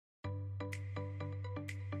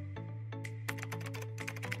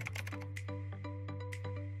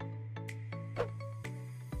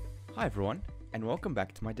Hi everyone, and welcome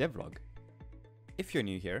back to my devlog. If you're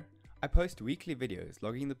new here, I post weekly videos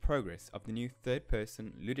logging the progress of the new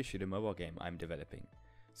third-person looter shooter mobile game I'm developing,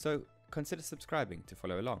 so consider subscribing to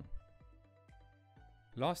follow along.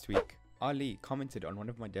 Last week, Ali commented on one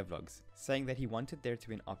of my devlogs saying that he wanted there to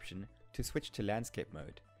be an option to switch to landscape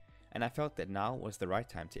mode, and I felt that now was the right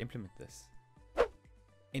time to implement this.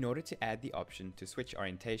 In order to add the option to switch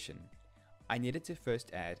orientation, I needed to first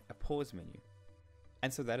add a pause menu.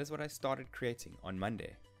 And so that is what I started creating on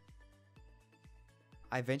Monday.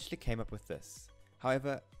 I eventually came up with this.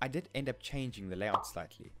 However, I did end up changing the layout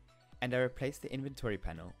slightly, and I replaced the inventory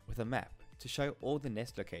panel with a map to show all the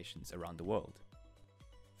N.E.S.T locations around the world.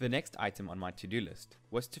 The next item on my to-do list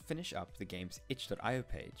was to finish up the game's itch.io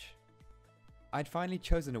page. I'd finally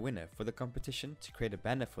chosen a winner for the competition to create a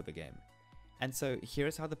banner for the game, and so here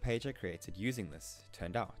is how the page I created using this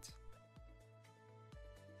turned out.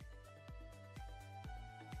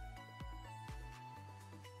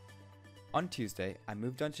 On Tuesday, I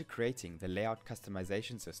moved on to creating the layout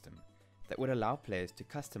customization system that would allow players to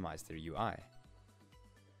customize their UI.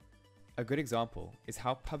 A good example is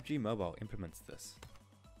how PUBG Mobile implements this.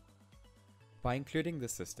 By including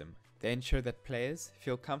this system, they ensure that players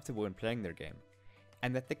feel comfortable in playing their game,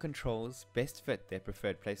 and that the controls best fit their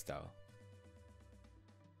preferred playstyle.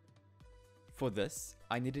 For this,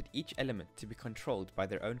 I needed each element to be controlled by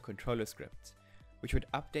their own controller script, which would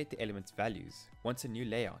update the element's values once a new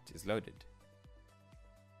layout is loaded.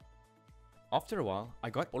 After a while,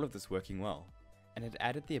 I got all of this working well, and had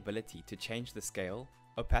added the ability to change the scale,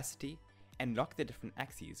 opacity, and lock the different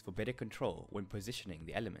axes for better control when positioning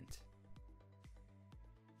the element.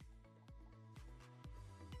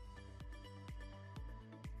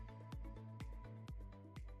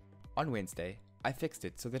 On Wednesday, I fixed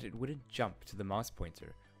it so that it wouldn't jump to the mouse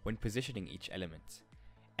pointer when positioning each element,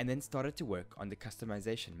 and then started to work on the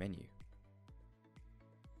customization menu.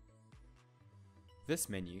 This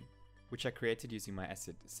menu, which I created using my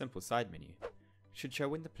asset simple side menu, should show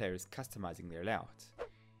when the player is customizing their layout,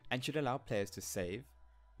 and should allow players to save,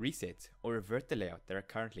 reset, or revert the layout they are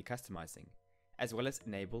currently customizing, as well as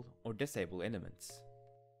enable or disable elements.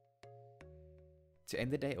 To end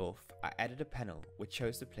the day off, I added a panel which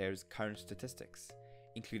shows the player's current statistics,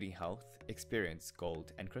 including health, experience,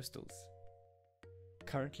 gold, and crystals.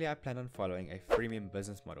 Currently, I plan on following a freemium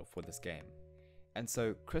business model for this game, and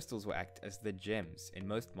so crystals will act as the gems in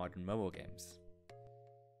most modern mobile games.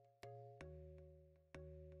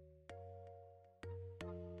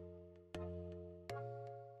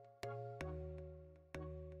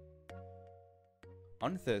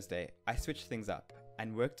 On Thursday, I switched things up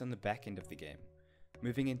and worked on the back end of the game,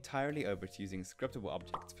 moving entirely over to using Scriptable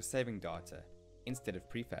Objects for saving data instead of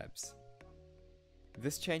prefabs.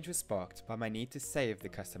 This change was sparked by my need to save the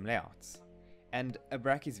custom layouts, and a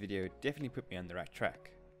Brachy's video definitely put me on the right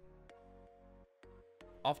track.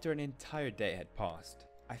 After an entire day had passed,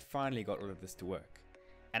 I finally got all of this to work,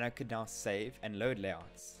 and I could now save and load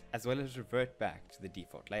layouts, as well as revert back to the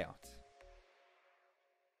default layout.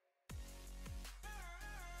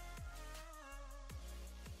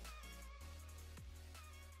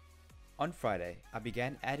 On Friday, I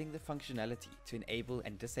began adding the functionality to enable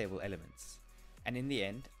and disable elements, and in the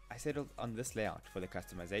end, I settled on this layout for the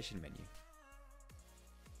customization menu.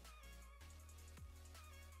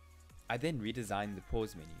 I then redesigned the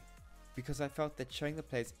pause menu, because I felt that showing the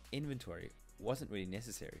player's inventory wasn't really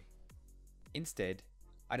necessary. Instead,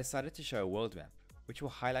 I decided to show a world map, which will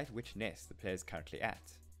highlight which N.E.S.T the player is currently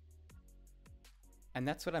at. And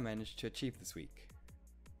that's what I managed to achieve this week.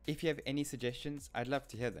 If you have any suggestions, I'd love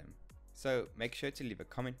to hear them, so make sure to leave a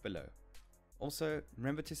comment below. Also,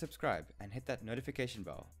 remember to subscribe and hit that notification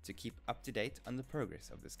bell to keep up to date on the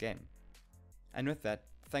progress of this game. And with that,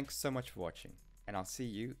 thanks so much for watching, and I'll see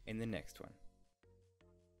you in the next one.